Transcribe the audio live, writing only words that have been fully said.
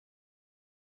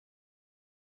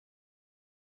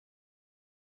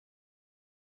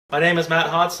My name is Matt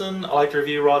Hodson. I like to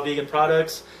review raw vegan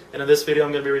products, and in this video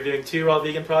I'm going to be reviewing two raw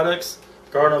vegan products,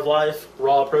 Garden of Life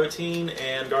Raw Protein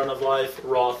and Garden of Life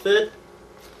Raw Fit.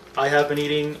 I have been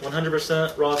eating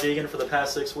 100% raw vegan for the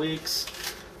past 6 weeks.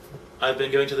 I've been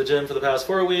going to the gym for the past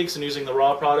 4 weeks and using the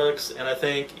raw products, and I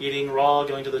think eating raw,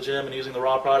 going to the gym, and using the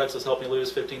raw products has helped me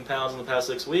lose 15 pounds in the past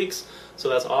 6 weeks, so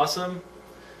that's awesome.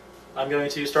 I'm going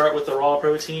to start with the raw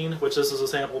protein, which this is a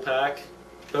sample pack.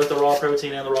 Both the raw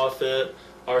protein and the raw fit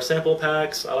are sample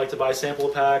packs. I like to buy sample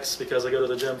packs because I go to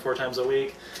the gym 4 times a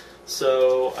week,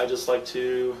 so I just like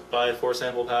to buy 4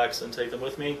 sample packs and take them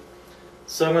with me.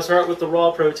 So I'm going to start with the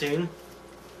raw protein.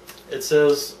 It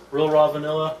says real raw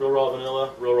vanilla, real raw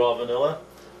vanilla, real raw vanilla.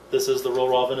 This is the real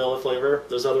raw vanilla flavor.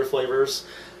 There's other flavors.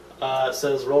 It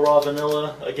says real raw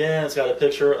vanilla. Again, it's got a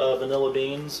picture of vanilla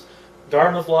beans.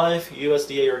 Garden of Life,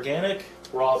 USDA organic,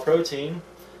 raw protein,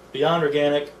 Beyond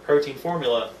Organic protein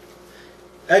formula.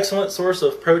 Excellent source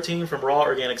of protein from raw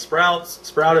organic sprouts.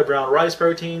 Sprouted brown rice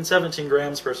protein, 17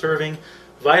 grams per serving.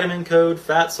 Vitamin code,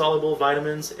 fat-soluble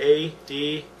vitamins A,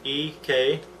 D, E,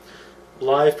 K.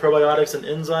 Live probiotics and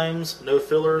enzymes. No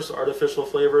fillers, artificial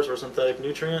flavors, or synthetic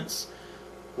nutrients.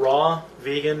 Raw,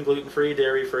 vegan, gluten-free,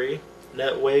 dairy-free.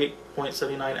 Net weight,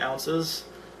 0.79 ounces.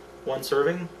 1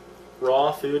 serving.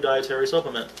 Raw food dietary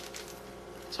supplement.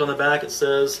 So on the back it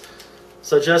says,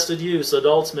 suggested use,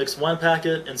 adults mix 1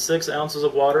 packet in 6 ounces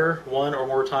of water 1 or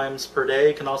more times per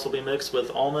day. Can also be mixed with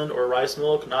almond or rice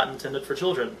milk, not intended for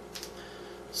children.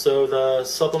 So the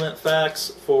supplement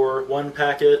facts for 1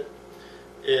 packet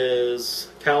is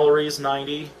calories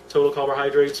 90, total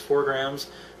carbohydrates 4 grams,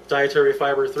 dietary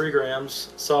fiber 3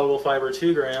 grams, soluble fiber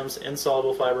 2 grams,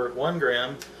 insoluble fiber 1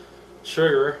 gram,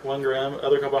 sugar 1 gram,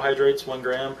 other carbohydrates 1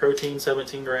 gram, protein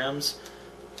 17 grams,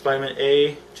 vitamin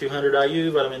A 200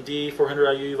 IU, vitamin D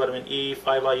 400 IU, vitamin E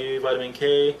 5 IU, vitamin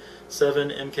K 7,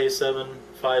 MK7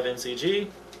 5 NCG,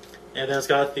 and then it's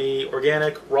got the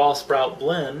organic raw sprout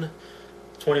blend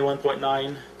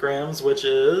 21.9 grams, which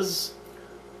is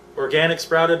organic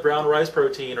sprouted brown rice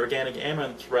protein, organic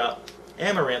amaranth sprout,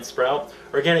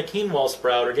 organic quinoa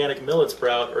sprout, organic millet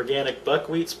sprout, organic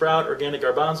buckwheat sprout, organic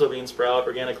garbanzo bean sprout,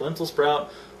 organic lentil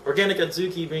sprout, organic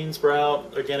adzuki bean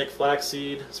sprout, organic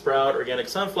flaxseed sprout, organic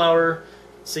sunflower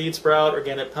seed sprout,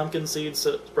 organic pumpkin seed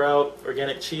sprout,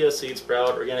 organic chia seed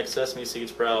sprout, organic sesame seed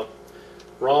sprout.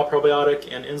 Raw probiotic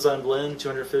and enzyme blend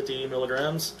 250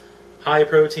 milligrams. High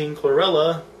protein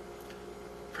chlorella,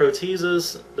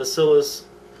 proteases, bacillus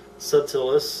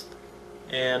subtilis,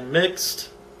 and mixed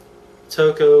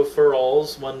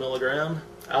tocopherols 1 milligram.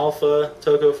 Alpha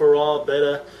tocopherol,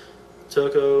 beta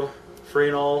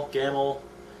tocopherol,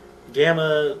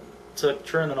 gamma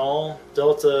toctrenol,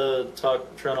 delta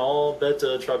toctrenol,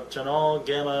 beta toctrenol,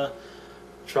 gamma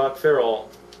tocopherol.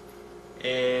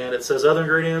 And it says other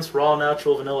ingredients: raw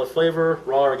natural vanilla flavor,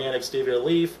 raw organic stevia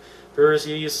leaf, brewer's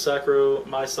yeast,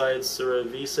 Saccharomyces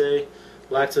cerevisiae,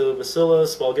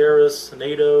 Lactobacillus vulgaris,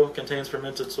 natto, contains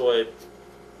fermented soy.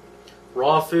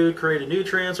 Raw food created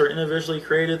nutrients are individually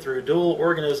created through dual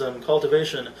organism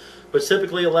cultivation, which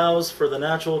typically allows for the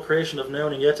natural creation of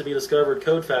known and yet to be discovered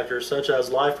cofactors such as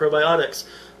live probiotics,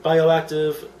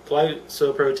 bioactive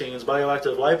glycoproteins,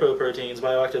 bioactive lipoproteins,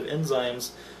 bioactive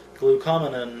enzymes,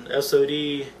 glucosamine,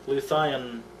 SOD,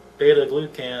 glutathione,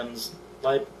 beta-glucans,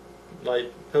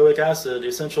 lipoic acid,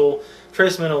 essential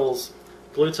trace minerals,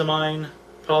 glutamine,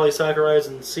 polysaccharides,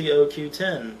 and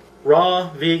CoQ10. Raw,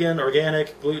 vegan,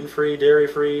 organic, gluten-free,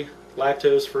 dairy-free,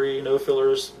 lactose-free, no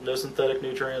fillers, no synthetic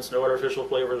nutrients, no artificial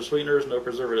flavors or sweeteners, no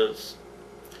preservatives.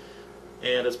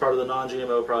 And it's part of the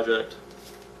non-GMO project.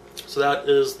 So that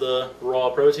is the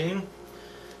raw protein.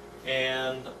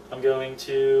 And I'm going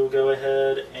to go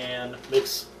ahead and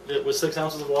mix it with 6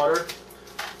 ounces of water.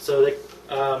 So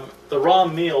the raw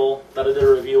meal that I did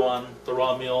a review on, the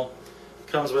raw meal,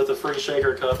 comes with a free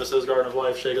shaker cup. It says Garden of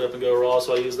Life, shake it up and go raw,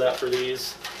 so I use that for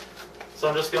these. So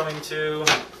I'm just going to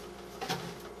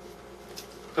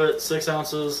put 6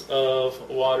 ounces of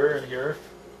water in here,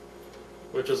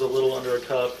 which is a little under a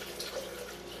cup,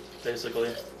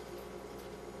 basically.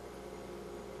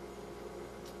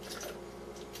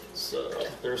 So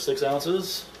there's 6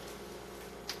 ounces.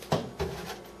 And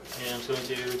I'm going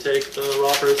to take the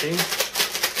raw protein,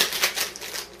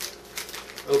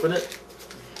 open it.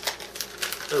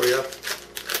 There we go.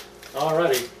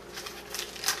 Alrighty.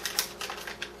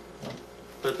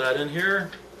 Put that in here.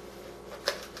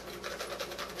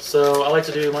 So I like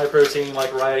to do my protein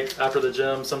like right after the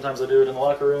gym. Sometimes I do it in the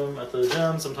locker room at the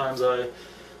gym. Sometimes I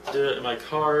do it in my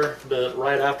car, but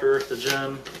right after the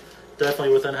gym,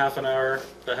 definitely within half an hour,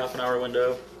 that half an hour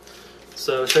window.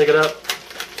 So shake it up.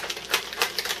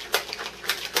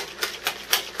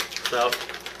 About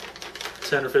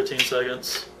 10 or 15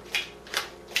 seconds.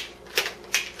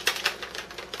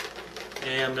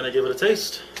 And I'm going to give it a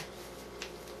taste.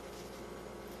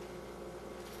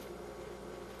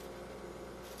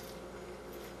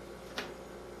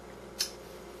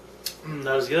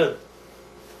 That is good.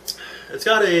 It's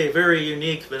got a very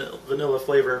unique vanilla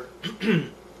flavor.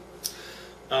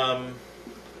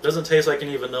 Doesn't taste like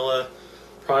any vanilla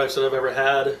products that I've ever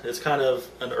had. It's kind of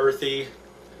an earthy,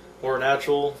 more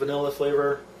natural vanilla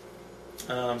flavor.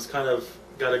 It's kind of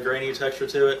got a grainy texture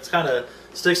to it. It's kind of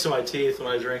sticks to my teeth when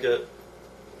I drink it.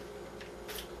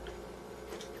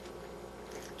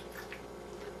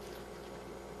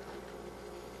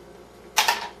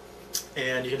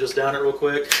 And you can just down it real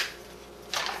quick.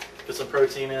 Get some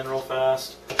protein in real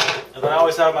fast. And then I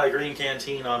always have my green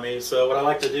canteen on me. So what I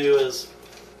like to do is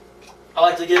I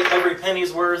like to get every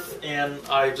penny's worth, and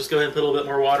I just go ahead and put a little bit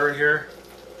more water in here.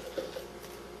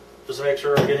 Just to make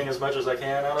sure I'm getting as much as I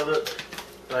can out of it.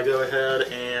 And I go ahead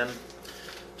and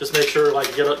just make sure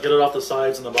like get it off the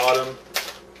sides and the bottom.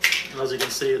 And as you can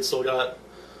see, it's still got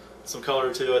some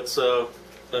color to it, so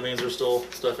that means there's still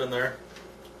stuff in there.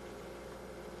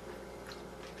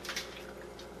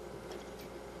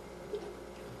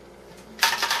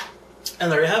 And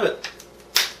there you have it.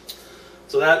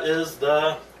 So that is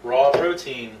the raw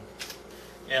protein.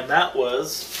 And that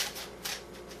was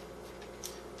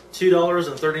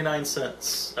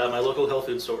 $2.39 at my local health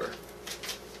food store.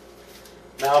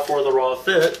 Now for the Raw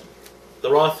Fit.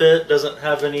 The Raw Fit doesn't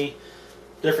have any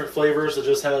different flavors. It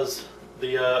just has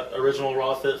the original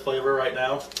Raw Fit flavor right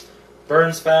now.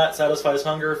 Burns fat, satisfies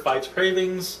hunger, fights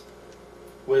cravings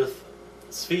with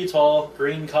Sweetol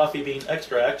green coffee bean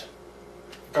extract.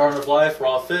 Garden of Life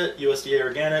Raw Fit, USDA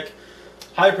organic,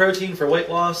 high protein for weight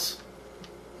loss,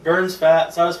 burns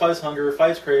fat, satisfies hunger,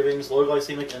 fights cravings, low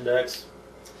glycemic index,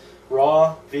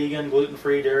 raw, vegan,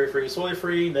 gluten-free, dairy-free,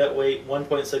 soy-free, net weight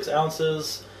 1.6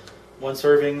 ounces, one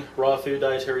serving raw food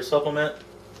dietary supplement.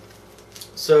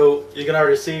 So you can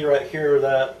already see right here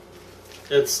that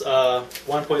it's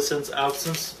 1.6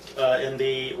 ounces, and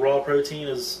the raw protein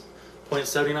is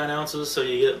 0.79 ounces, so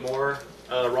you get more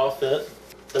Raw Fit.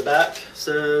 The back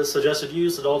says suggested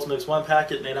use: adults mix 1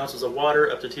 packet in 8 ounces of water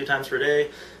up to 2 times per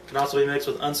day. Can also be mixed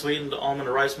with unsweetened almond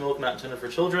or rice milk, not intended for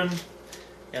children.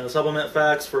 And the supplement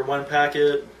facts for 1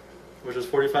 packet, which is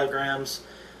 45 grams.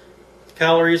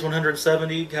 Calories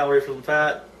 170, calorie from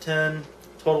fat 10,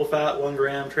 total fat 1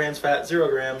 gram, trans fat 0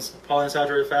 grams,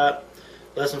 polyunsaturated fat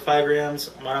less than 5 grams,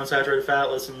 monounsaturated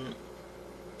fat less than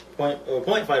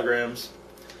 0.5 grams,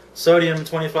 sodium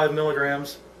 25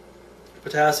 milligrams.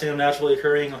 Potassium naturally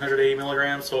occurring 180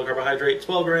 milligrams, total carbohydrate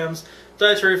 12 grams,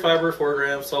 dietary fiber 4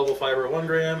 grams, soluble fiber 1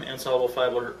 gram, insoluble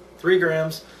fiber 3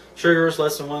 grams, sugars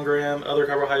less than 1 gram, other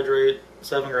carbohydrate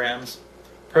 7 grams,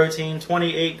 protein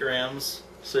 28 grams.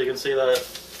 So you can see that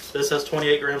this has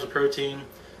 28 grams of protein,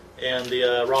 and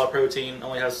the raw protein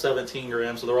only has 17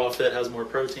 grams, so the Raw Fit has more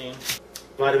protein.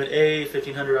 Vitamin A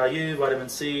 1500 IU, vitamin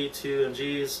C 2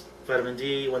 mgs, vitamin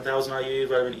D 1000 IU,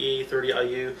 vitamin E 30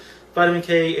 IU, vitamin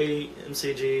K 80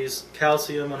 mcgs,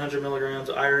 calcium 100 milligrams,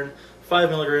 iron 5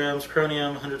 milligrams,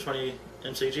 chromium 120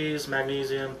 mcgs,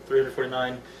 magnesium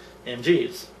 349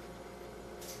 mgs.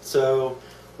 So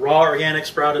raw organic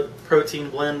sprouted protein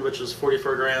blend, which is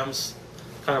 44 grams,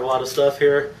 kind of a lot of stuff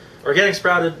here. Organic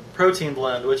sprouted protein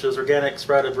blend, which is organic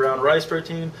sprouted brown rice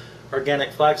protein,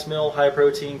 organic flax meal, high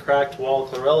protein cracked wall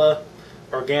chlorella,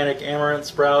 organic amaranth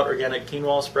sprout, organic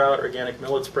quinoa sprout, organic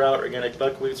millet sprout, organic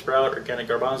buckwheat sprout, organic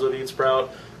garbanzo bean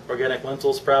sprout, organic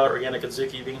lentil sprout, organic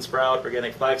adzuki bean sprout,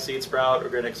 organic flaxseed sprout,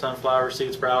 organic sunflower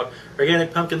seed sprout,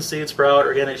 organic pumpkin seed sprout,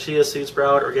 organic chia seed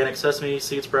sprout, organic sesame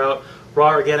seed sprout,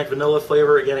 raw organic vanilla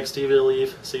flavor, organic stevia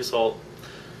leaf, sea salt.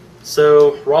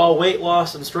 So raw weight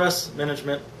loss and stress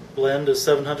management blend is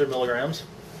 700 milligrams.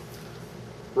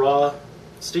 Raw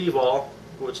Stevol,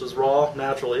 which is raw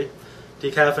naturally,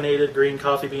 decaffeinated green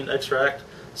coffee bean extract,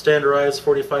 standardized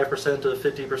 45% to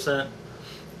 50%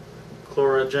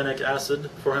 chlorogenic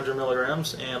acid, 400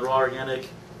 milligrams, and raw organic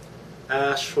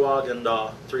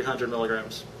ashwagandha, 300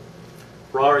 milligrams.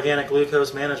 Raw organic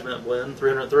glucose management blend,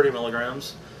 330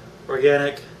 milligrams.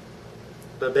 Organic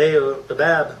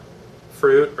babab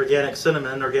fruit, organic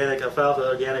cinnamon, organic alfalfa,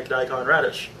 organic daikon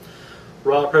radish.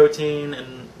 Raw protein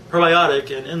and probiotic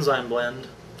and enzyme blend,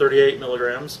 38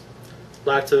 milligrams.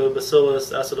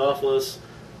 Lactobacillus acidophilus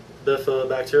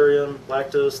bifidobacterium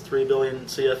lactose 3 billion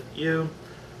CFU,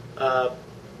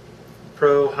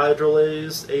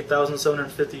 prohydrolase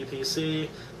 8750 PC,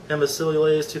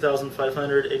 hemacellulase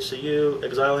 2500 HCU,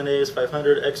 exylinase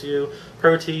 500 XU,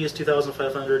 protease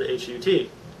 2500 HUT.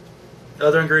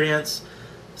 Other ingredients: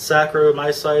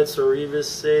 Saccharomyces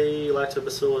cerevisiae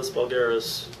Lactobacillus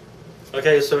vulgaris.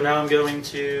 Okay, so now I'm going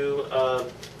to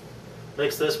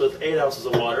mix this with 8 ounces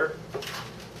of water.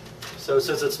 So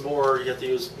since it's more, you have to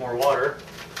use more water.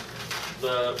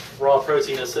 The raw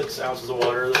protein is 6 ounces of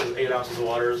water. This is 8 ounces of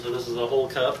water, so this is a whole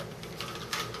cup.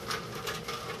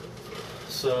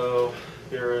 So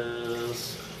here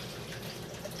is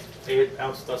 8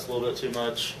 ounces. That's a little bit too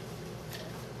much.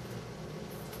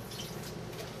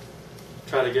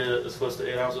 Try to get it as close to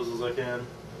 8 ounces as I can.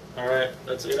 All right,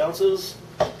 that's 8 ounces.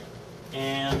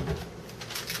 And I'm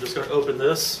just going to open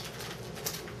this.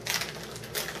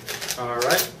 All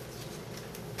right,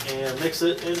 and mix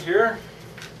it in here.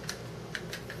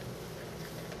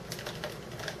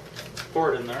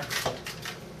 Pour it in there.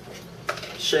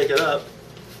 Shake it up.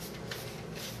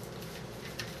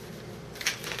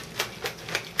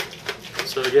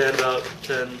 So again, about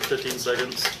 10-15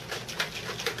 seconds.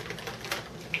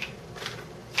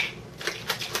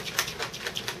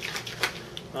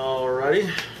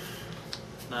 Alrighty,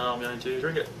 now I'm going to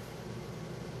drink it.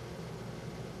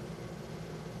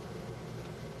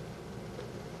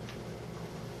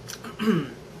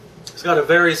 It's got a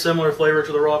very similar flavor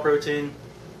to the raw protein.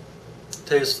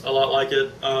 Tastes a lot like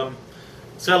it.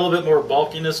 It's got a little bit more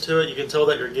bulkiness to it. You can tell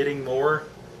that you're getting more.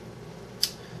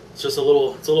 It's just a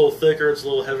little thicker. It's a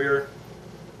little heavier.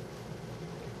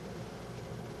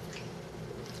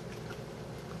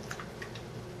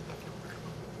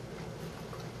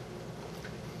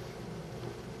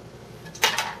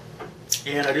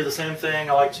 And I do the same thing.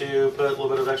 I like to put a little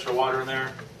bit of extra water in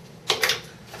there,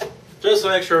 just to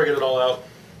make sure I get it all out.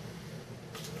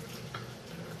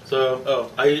 So,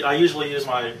 I usually use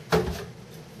my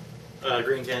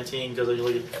green canteen because I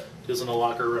usually use in a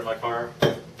locker in my car.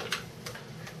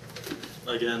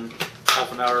 Again,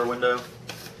 half an hour window.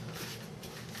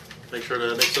 Make sure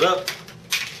to mix it up.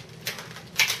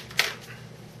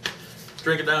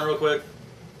 Drink it down real quick.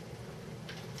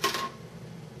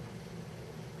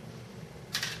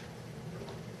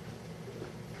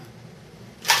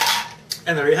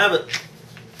 And there you have it.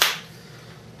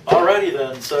 Alrighty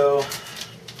then, so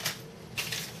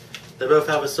they both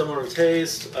have a similar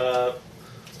taste. The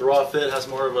Raw Fit has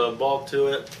more of a bulk to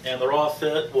it, and the Raw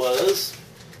Fit was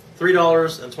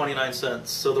 $3.29.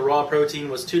 So the raw protein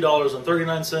was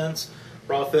 $2.39.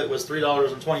 Raw Fit was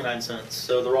 $3.29.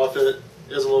 So the Raw Fit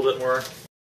is a little bit more.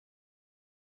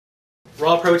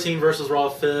 Raw protein versus Raw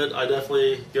Fit, I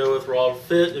definitely go with Raw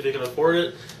Fit if you can afford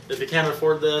it. If you can't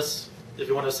afford this, if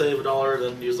you want to save $1,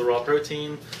 then use the raw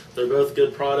protein. They're both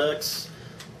good products.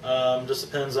 Just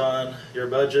depends on your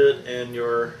budget and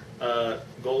your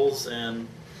goals, and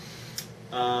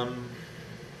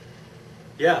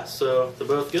yeah, so they're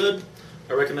both good.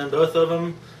 I recommend both of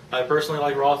them. I personally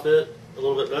like Raw Fit a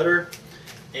little bit better.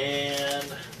 And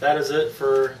that is it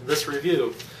for this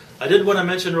review. I did want to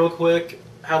mention real quick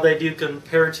how they do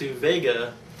compare to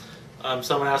Vega.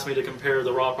 Someone asked me to compare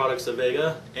the raw products to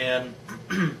Vega, and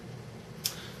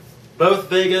both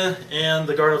Vega and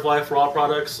the Garden of Life raw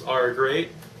products are great.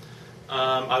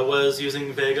 I was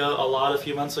using Vega a lot a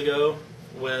few months ago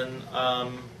when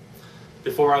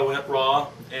before I went raw,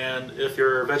 and if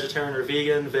you're vegetarian or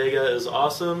vegan, Vega is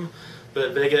awesome,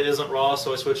 but Vega isn't raw,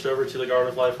 so I switched over to the Garden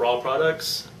of Life raw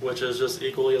products, which is just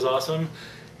equally as awesome.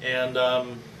 And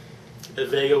if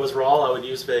Vega was raw, I would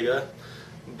use Vega,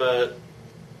 but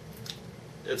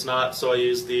it's not, so I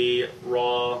use the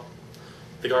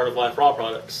Garden of Life raw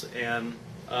products. And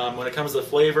when it comes to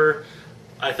flavor,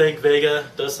 I think Vega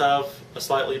does have a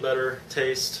slightly better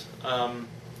taste,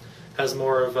 has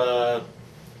more of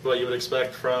what you would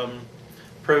expect from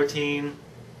protein.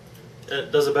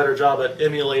 It does a better job at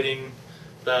emulating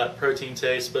that protein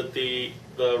taste, but the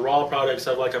raw products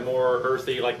have like a more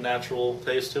earthy, like natural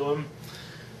taste to them.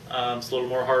 It's a little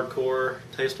more hardcore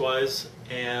taste-wise,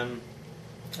 and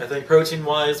I think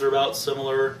protein-wise they're about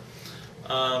similar.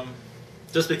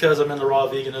 Just because I'm into raw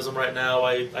veganism right now,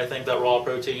 I think that raw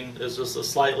protein is just a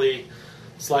slightly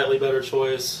better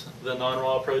choice than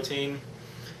non-raw protein.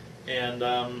 And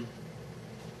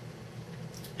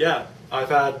yeah, I've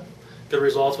had good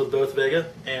results with both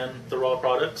Vega and the raw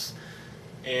products.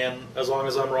 And as long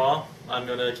as I'm raw, I'm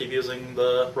going to keep using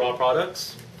the raw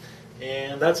products.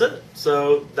 And that's it.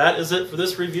 So that is it for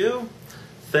this review.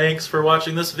 Thanks for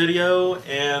watching this video,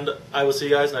 and I will see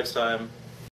you guys next time.